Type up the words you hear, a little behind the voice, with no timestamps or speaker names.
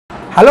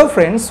Hello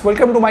friends,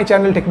 welcome to my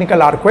channel Technical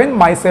Arquen.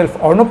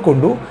 Myself Arnab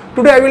Kundu.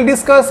 Today I will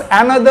discuss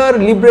another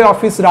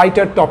LibreOffice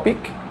Writer topic,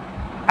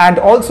 and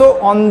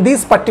also on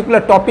this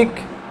particular topic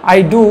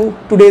I do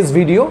today's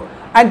video.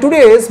 And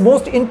today's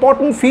most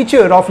important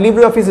feature of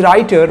LibreOffice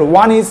Writer,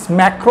 one is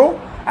macro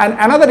and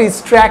another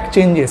is track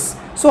changes.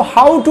 So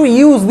how to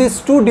use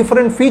these two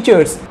different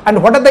features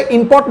and what are the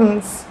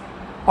importance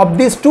of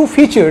these two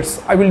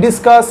features, I will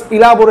discuss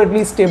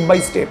elaborately step by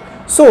step.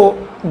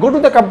 So go to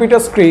the computer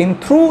screen.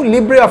 Through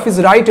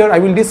LibreOffice Writer I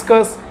will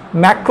discuss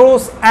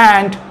macros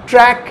and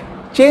track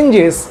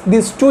changes,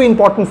 these two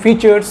important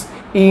features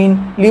in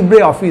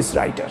LibreOffice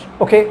Writer.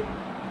 Okay.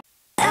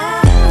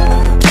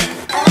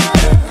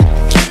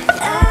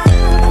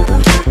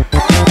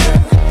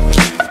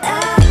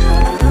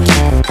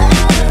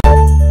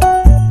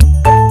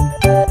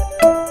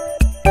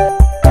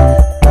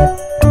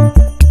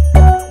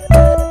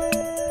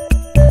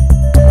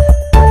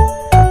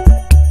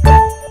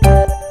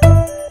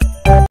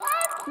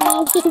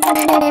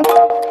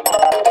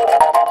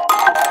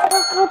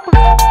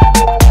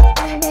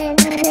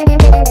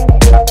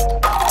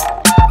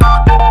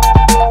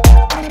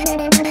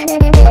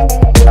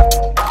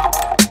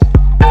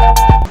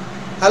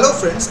 Hello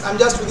friends, I am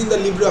just within the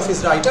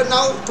LibreOffice Writer.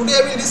 Now today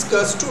I will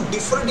discuss two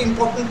different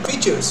important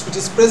features which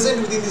is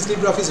present within this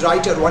LibreOffice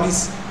Writer. One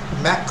is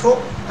macro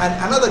and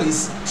another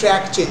is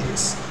track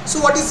changes. So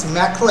what is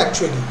macro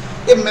actually?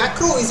 A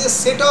macro is a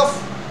set of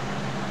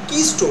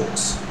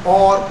keystrokes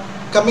or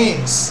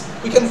commands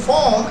we can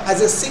form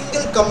as a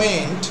single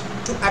command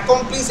to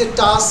accomplish a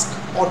task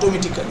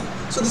automatically.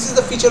 So this is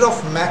the feature of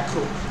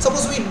macro.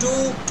 Suppose we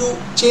do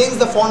to change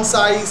the font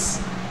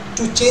size,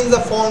 to change the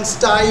font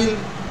style,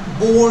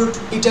 bold,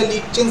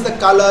 italic, change the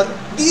color.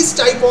 These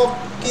type of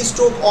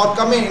keystroke or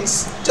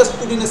commands just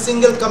put in a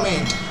single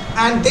command,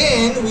 and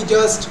then we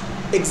just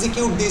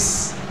execute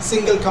this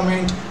single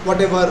command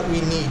whatever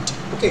we need.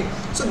 Okay,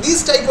 so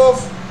this type of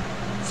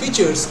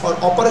features or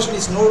operation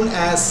is known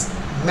as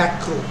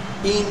macro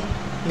in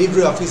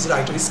LibreOffice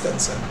Writer is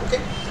concerned. Okay,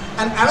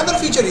 and another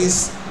feature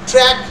is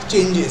track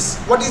changes.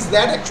 What is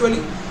that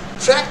actually?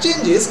 Track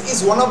changes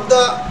is one of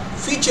the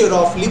feature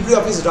of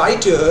LibreOffice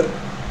Writer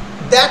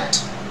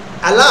that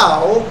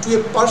allow to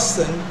a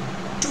person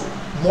to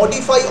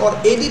modify or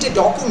edit a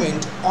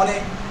document on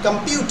a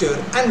computer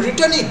and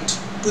return it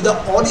to the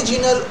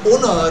original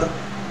owner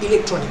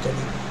electronically.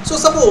 So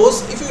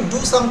suppose if you do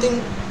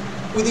something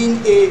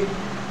within a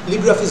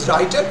LibreOffice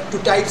Writer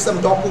to type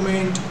some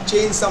document,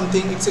 change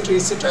something, etc.,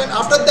 etc., and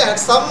after that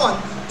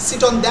someone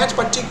sit on that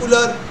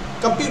particular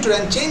computer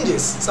and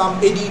changes some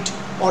edit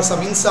or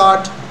some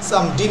insert,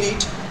 some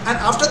delete, and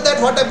after that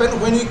what happens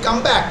when we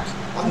come back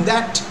on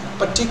that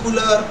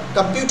particular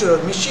computer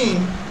or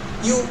machine,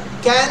 you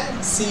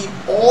can see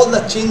all the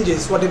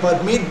changes whatever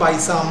made by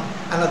some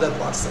another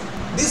person.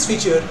 This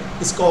feature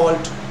is called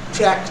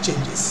track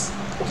changes.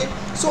 Okay,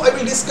 so I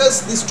will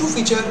discuss these two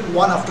features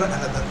one after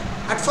another.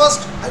 At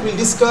first I will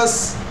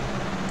discuss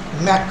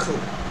macro.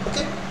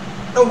 Okay,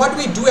 now what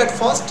we do at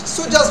first,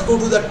 so just go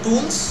to the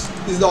tools,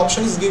 this is the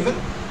option is given,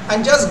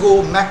 and just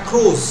go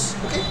macros.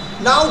 Okay,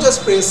 now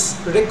just press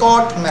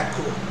record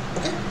macro.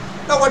 Okay,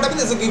 now what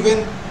happens is a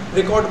given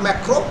record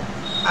macro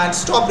and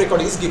stop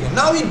recording is given.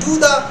 Now we do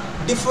the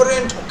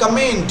different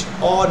command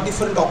or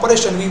different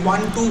operation we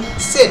want to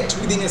set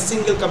within a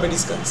single command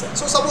is concerned.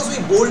 So suppose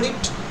we bold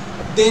it,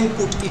 then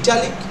put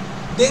italic,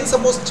 then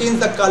suppose change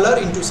the color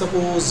into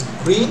suppose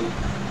green,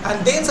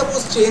 and then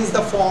suppose change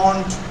the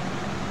font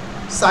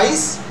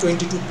size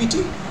 22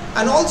 pt,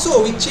 and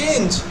also we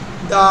change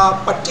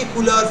the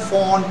particular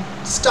font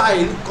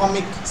style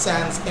Comic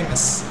Sans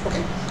MS.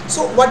 Okay,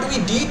 so what we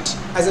did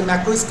as a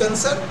macro is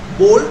concerned,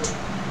 bold,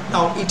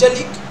 now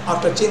italic,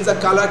 after change the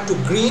color to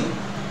green,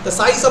 the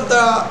size of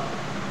the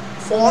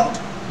font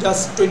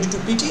just 22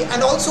 pt,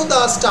 and also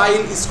the style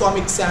is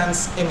Comic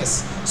Sans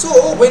MS. So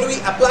when we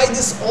apply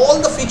this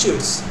all the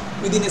features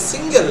within a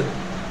single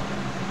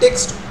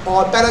text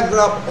or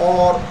paragraph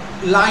or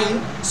line,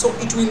 so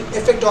it will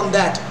affect on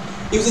that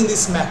using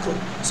this macro.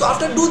 So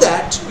after do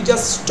that we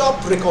just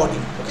stop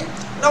recording. Okay,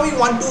 now we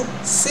want to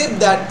save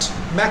that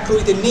macro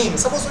with a name.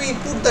 Suppose we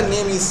put the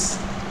name is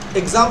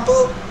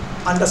example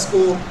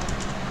underscore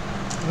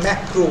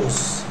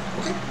macros.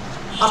 Okay,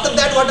 after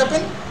that what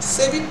happened,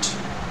 save it.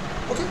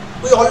 Okay,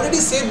 we already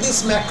saved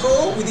this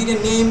macro within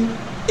a name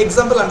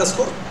example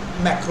underscore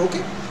macro.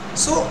 Okay,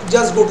 so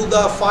just go to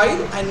the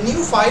file and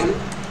new file,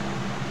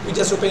 we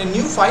just open a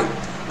new file.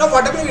 Now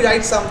what happened, we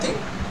write something,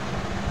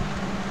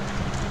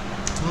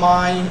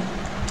 my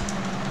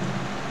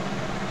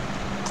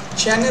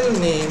channel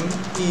name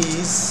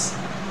is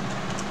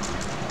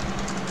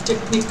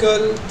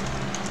Technical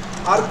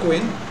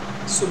Arquen,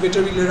 so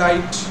better we'll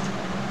write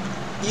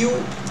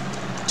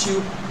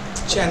YouTube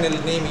channel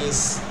name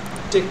is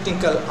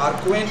Technical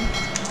Arquen,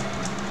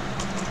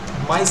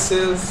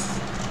 myself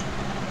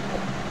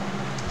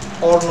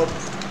Arnab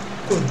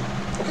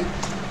Kundu. Okay,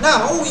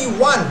 now we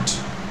want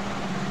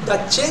the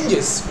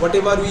changes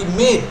whatever we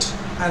made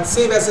and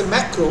save as a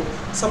macro,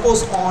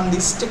 suppose on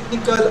this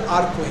Technical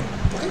Arquen.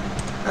 Okay,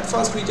 At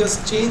first we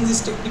just change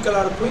this technical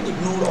arcane,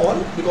 ignore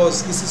all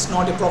because this is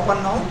not a proper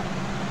noun,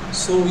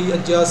 so we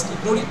just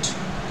ignore it.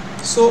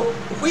 So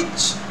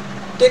which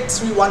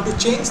text we want to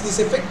change this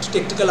effect,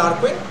 technical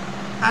arcane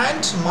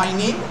and my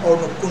name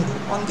Arnab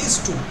Kundu, on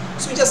these two.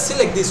 So we just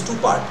select these two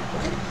part.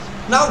 Okay,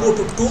 now go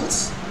to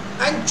tools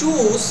and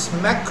choose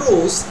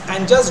macros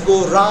and just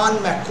go run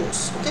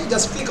macros. Okay,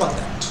 just click on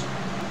that.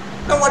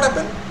 Now what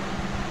happened,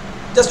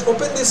 just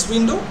open this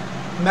window,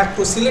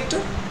 macro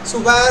selector, so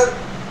where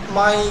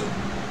my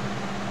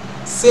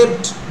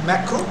saved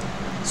macro,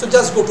 so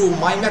just go to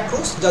my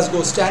macros, just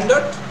go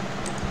standard,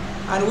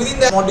 and within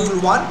that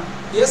module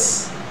 1,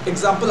 yes,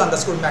 example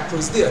underscore macro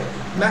is there.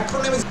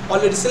 Macro name is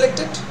already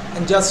selected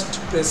and just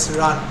press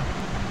run.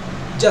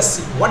 Just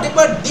see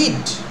whatever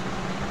did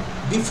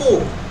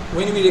before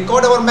when we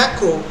record our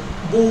macro,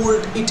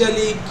 bold,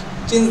 italic,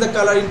 change the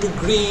color into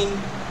green,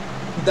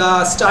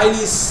 the style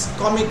is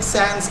Comic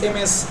Sans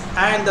MS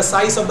and the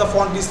size of the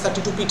font is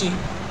 32 pt,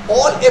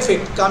 all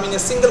effect come in a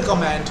single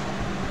command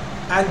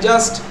and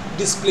just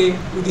display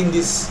within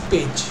this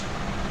page.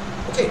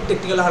 Okay,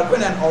 technical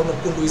arcane and Arnab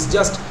Kundu is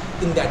just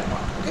in that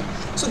part. Okay,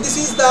 so this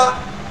is the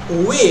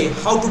way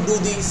how to do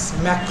this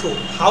macro,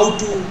 how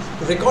to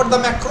record the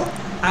macro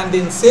and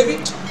then save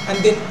it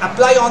and then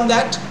apply on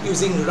that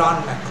using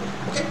run macro.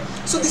 Okay,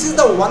 so this is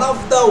the one of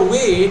the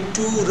way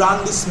to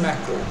run this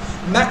macro.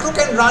 Macro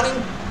can run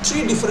in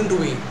 3 different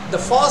ways. The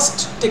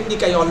first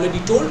technique I already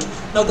told.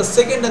 Now the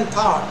second and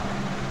third.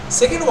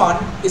 Second one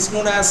is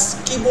known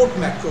as keyboard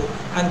macro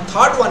and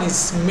third one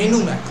is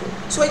menu macro.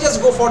 So I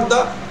just go for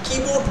the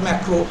keyboard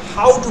macro,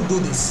 how to do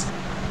this.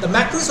 The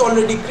macro is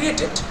already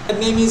created, the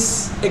name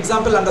is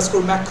example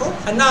underscore macro,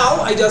 and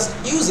now I just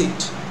use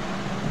it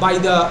by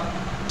the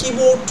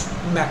keyboard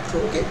macro.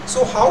 Okay,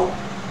 so how?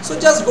 So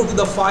just go to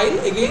the file,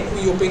 again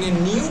we open a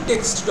new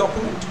text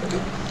document.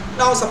 Okay,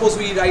 now suppose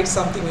we write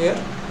something here,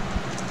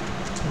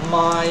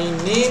 my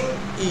name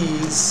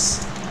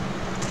is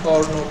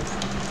Arnab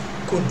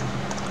Kundu.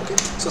 Okay,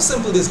 so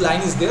simple, this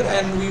line is there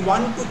and we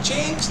want to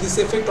change this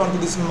effect onto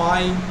this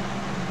my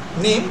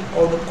name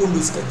Arnab Kundu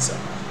is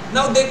concerned.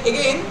 Now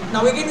again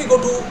we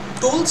go to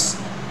tools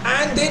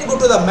and then go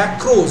to the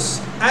macros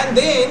and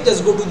then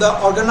just go to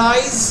the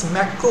organize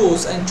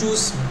macros and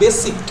choose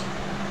basic.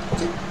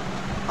 Okay,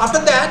 after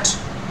that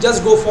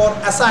just go for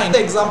assign the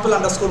example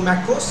underscore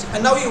macros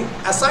and now you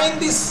assign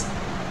this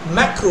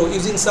macro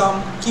using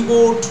some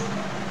keyboard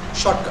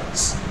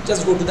shortcuts.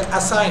 Just go to the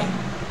assign.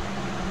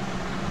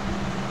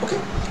 Okay,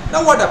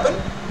 now what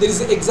happened, there is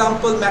an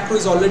example macro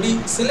is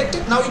already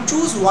selected. Now you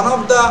choose one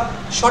of the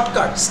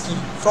shortcuts key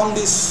from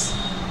this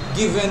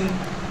given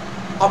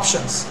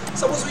options.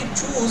 Suppose we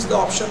choose the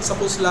option,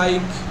 suppose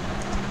like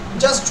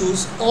just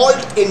choose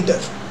alt enter.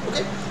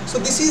 Okay, so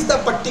this is the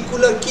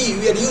particular key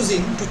we are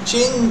using to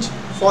change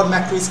for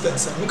macro is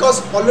concerned,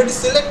 because already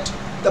select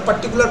the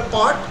particular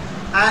part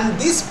and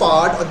this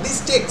part or this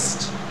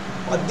text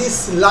or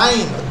this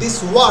line or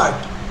this word,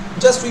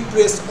 just we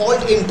press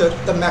alt enter,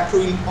 the macro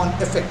will on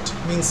effect,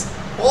 means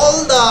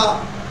all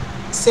the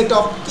set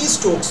of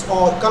keystrokes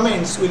or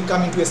comments will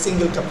come into a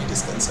single comment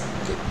is concerned.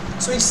 Okay,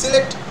 so we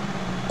select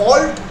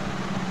alt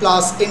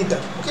plus enter.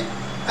 Okay,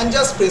 and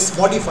just press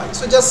modify.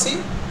 So just see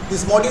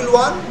this module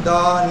 1,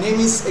 the name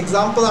is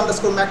example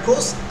underscore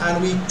macros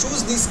and we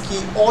choose this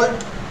key alt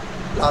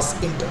plus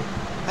enter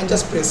and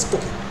just press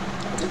OK.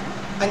 Okay,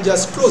 and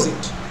just close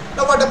it.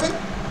 Now what happened,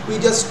 we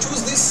just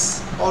choose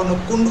this Arnab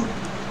Kundu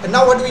and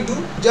now what we do,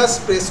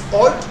 just press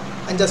alt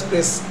and just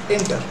press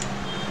enter.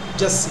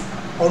 Just see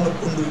Arnab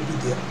Kundu will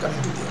be there,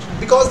 coming to there,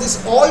 because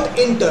this alt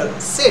enter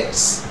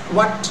sets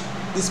what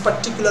this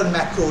particular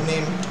macro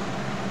named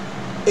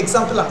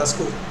example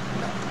underscore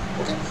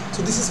macro. Okay,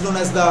 so this is known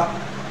as the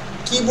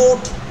keyboard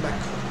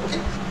macro.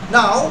 Okay,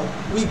 now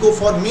we go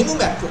for menu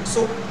macro.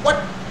 So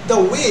what the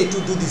way to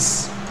do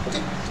this?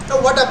 Okay,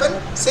 now what happened,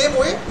 same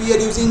way we are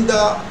using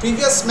the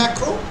previous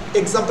macro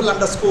example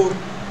underscore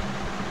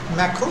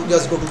macro.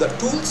 Just go to the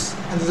tools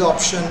and this is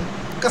option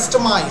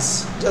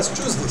customize, just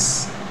choose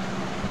this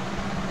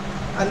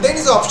and then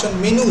is the option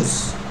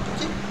menus.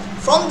 Okay,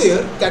 from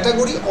there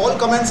category, all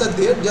commands are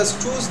there,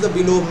 just choose the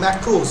below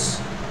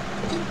macros.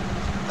 Okay,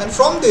 and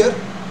from there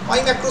my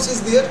macros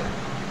is there,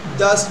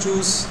 just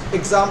choose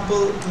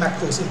example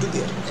macros into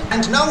there. Okay,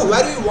 and now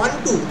where we want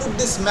to put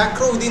this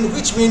macro within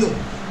which menu,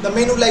 the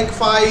menu like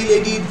file,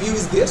 edit, view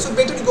is there, so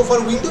better to go for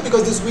window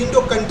because this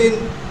window contain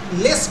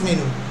less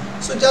menu.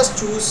 So just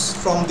choose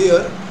from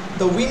there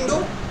the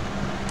window.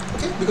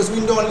 Okay, because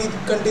window only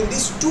contain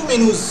these two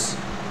menus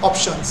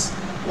options,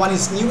 one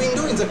is new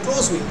window, is a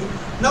close window.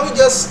 Now we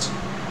just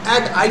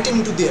add item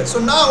into there. So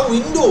now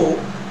window,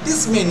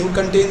 this menu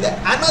contain the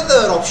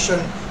another option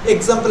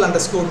example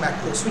underscore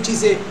macros, which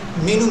is a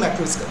menu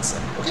macro is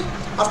concerned. Okay,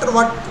 after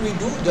what we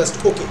do, just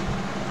OK.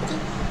 Okay,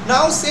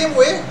 now same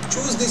way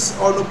choose this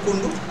Arnab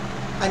Kundu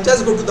and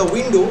just go to the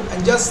window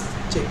and just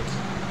check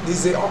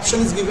this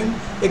option is given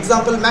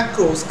example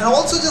macros, and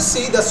also just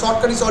see the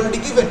shortcut is already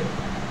given,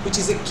 which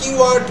is a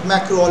keyword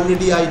macro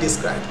already I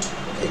described.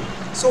 Okay,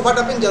 so what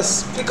happened,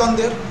 just click on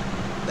there,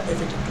 the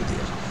effect into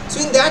there. So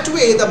in that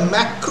way the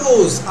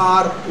macros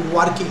are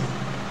working.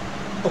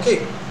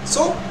 Okay,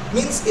 so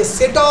means a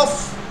set of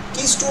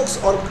keystrokes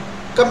or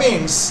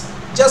commands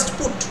just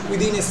put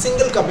within a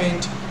single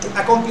command to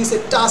accomplish a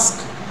task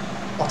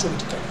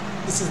automatically.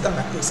 This is the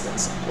macro is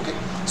concerned. Okay,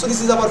 so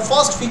this is our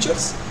first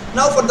features.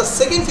 Now for the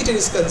second feature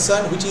is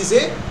concerned, which is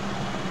a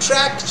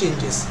track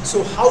changes.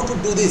 So how to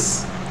do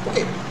this?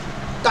 Okay,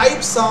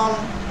 type some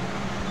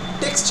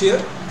text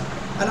here,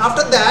 and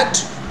after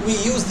that we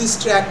use this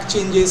track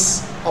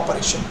changes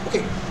operation.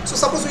 Okay, so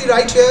suppose we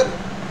write here,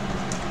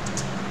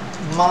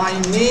 my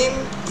name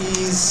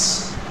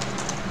is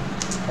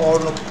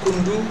Arnab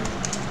Kundu,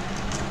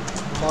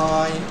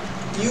 my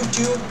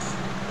YouTube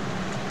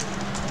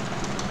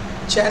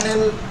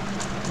channel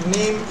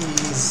name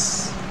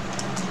is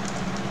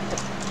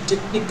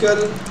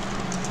Technical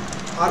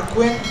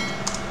Arquen,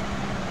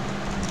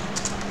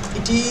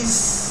 it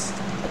is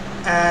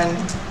an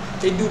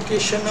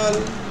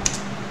educational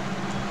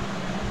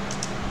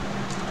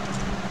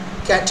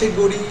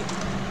category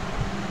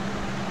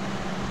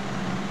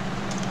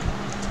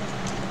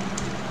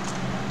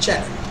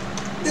channel.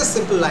 These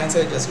simple lines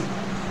I just read,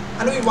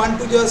 and we want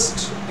to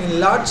just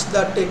enlarge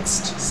the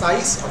text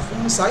size or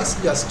font size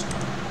just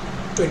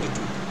 22.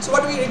 So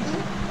what we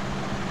written?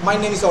 My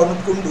name is Arnab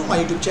Kundu, my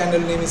YouTube channel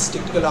name is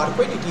Technical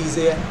Arquen, it is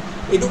an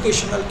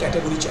educational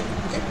category channel.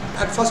 Okay,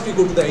 at first we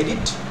go to the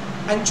edit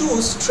and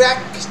choose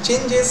track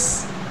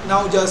changes.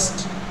 Now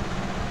just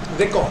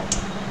record,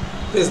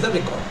 press the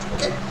record.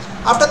 Okay,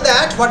 after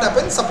that what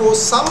happens?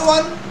 Suppose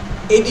someone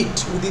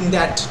edit within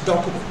that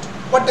document.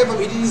 What type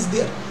of edit is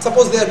there?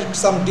 Suppose there are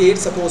some date,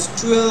 suppose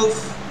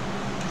 12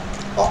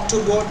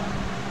 October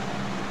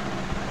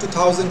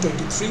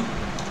 2023,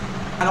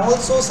 and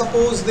also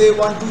suppose they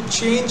want to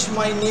change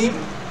my name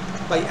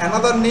by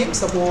another name,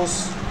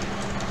 suppose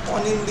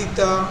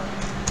Anindita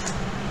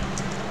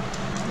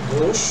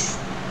Ghosh.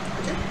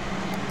 Okay,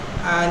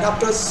 and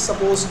after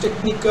suppose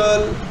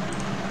Technical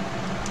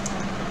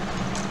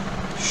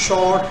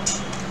Short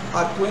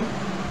Arquen,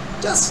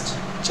 just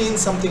change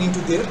something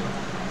into there,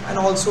 and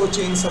also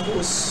change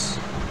suppose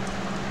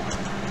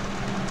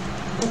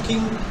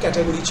cooking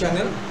category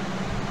channel.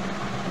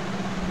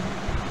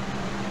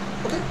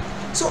 Okay,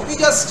 so we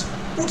just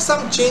put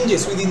some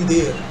changes within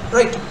there.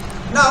 Right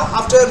now,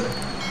 after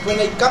when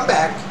I come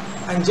back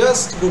and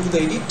just go to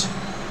the edit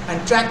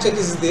and track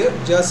changes is there,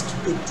 just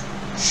put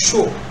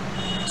show.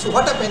 So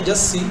what happened?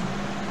 Just see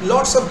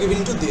lots of given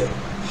into there.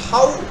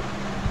 How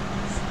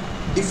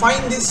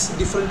define this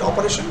different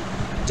operation?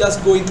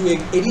 Just go into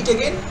edit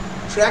again,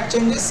 track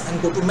changes, and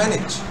go to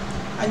manage,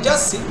 and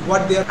just see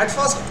what they are. At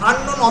first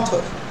unknown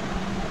author,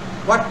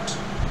 what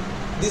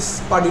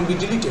this part will be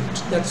deleted,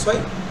 that's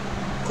why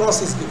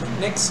cross is given.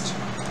 Next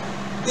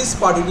this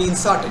part will be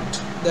inserted,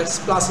 that's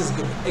plus is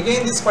given.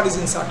 Again this part is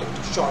inserted,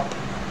 short.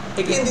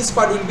 Again this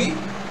part will be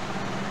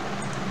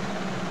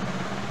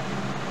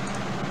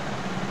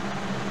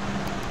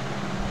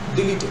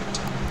deleted.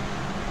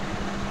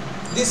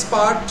 This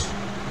part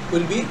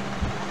will be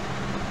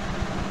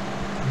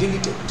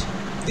deleted.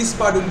 This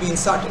part will be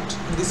inserted,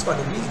 and this part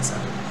will be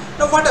inserted.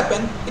 Now what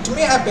happen? It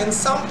may happen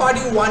some part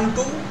you want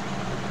to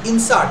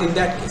insert in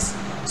that case.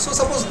 So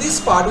suppose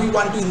this part we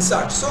want to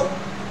insert, so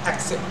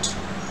accept.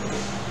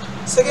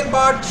 Second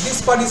part,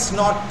 this part is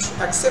not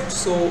accept,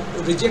 so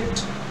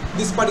reject.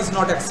 This part is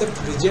not accept,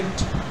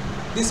 reject.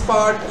 This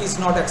part is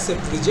not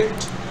accept,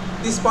 reject.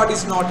 This part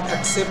is not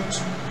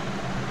accept.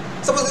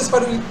 Suppose this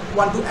part we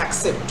want to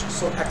accept,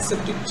 so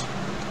accept it,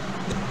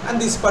 and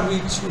this part we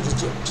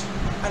reject.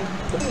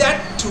 And in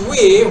that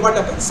way what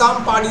happens?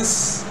 Some part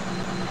is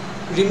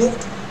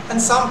removed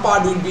and some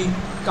part will be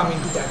coming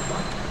to that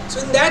part.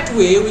 So in that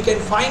way we can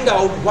find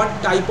out what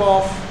type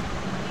of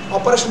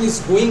operation is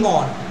going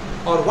on,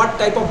 or what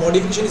type of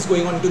modification is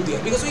going on into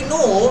there, because we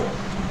know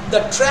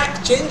the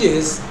track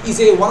changes is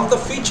one of the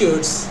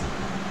features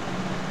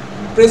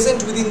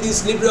present within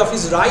this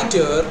LibreOffice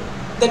Writer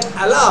that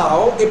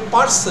allow a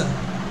person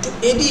to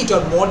edit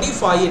or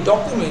modify a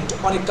document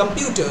on a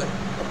computer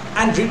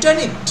and return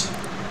it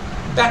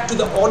back to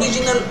the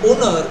original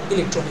owner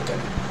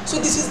electronically. So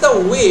this is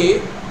the way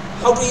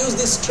how to use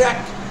this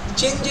track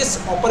changes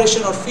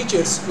operation or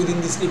features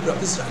within this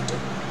LibreOffice Writer.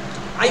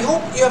 I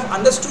hope you have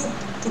understood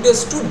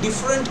today's two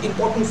different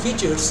important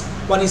features.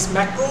 One is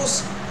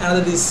macros,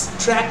 another is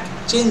track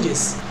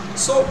changes.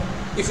 So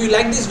if you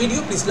like this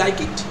video, please like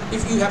it.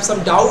 If you have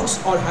some doubts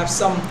or have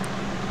some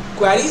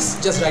queries,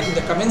 just write in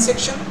the comment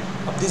section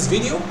of this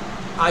video.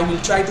 I will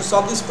try to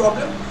solve this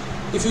problem.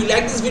 If you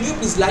like this video,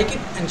 please like it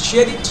and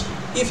share it.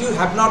 If you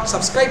have not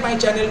subscribed my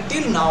channel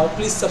till now,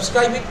 please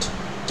subscribe it.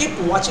 Keep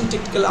watching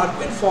Technical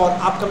Arquen for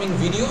upcoming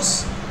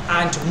videos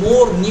and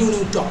more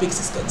new topics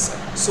is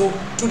concerned. So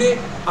today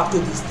up to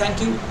this. Thank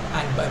you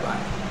and bye bye.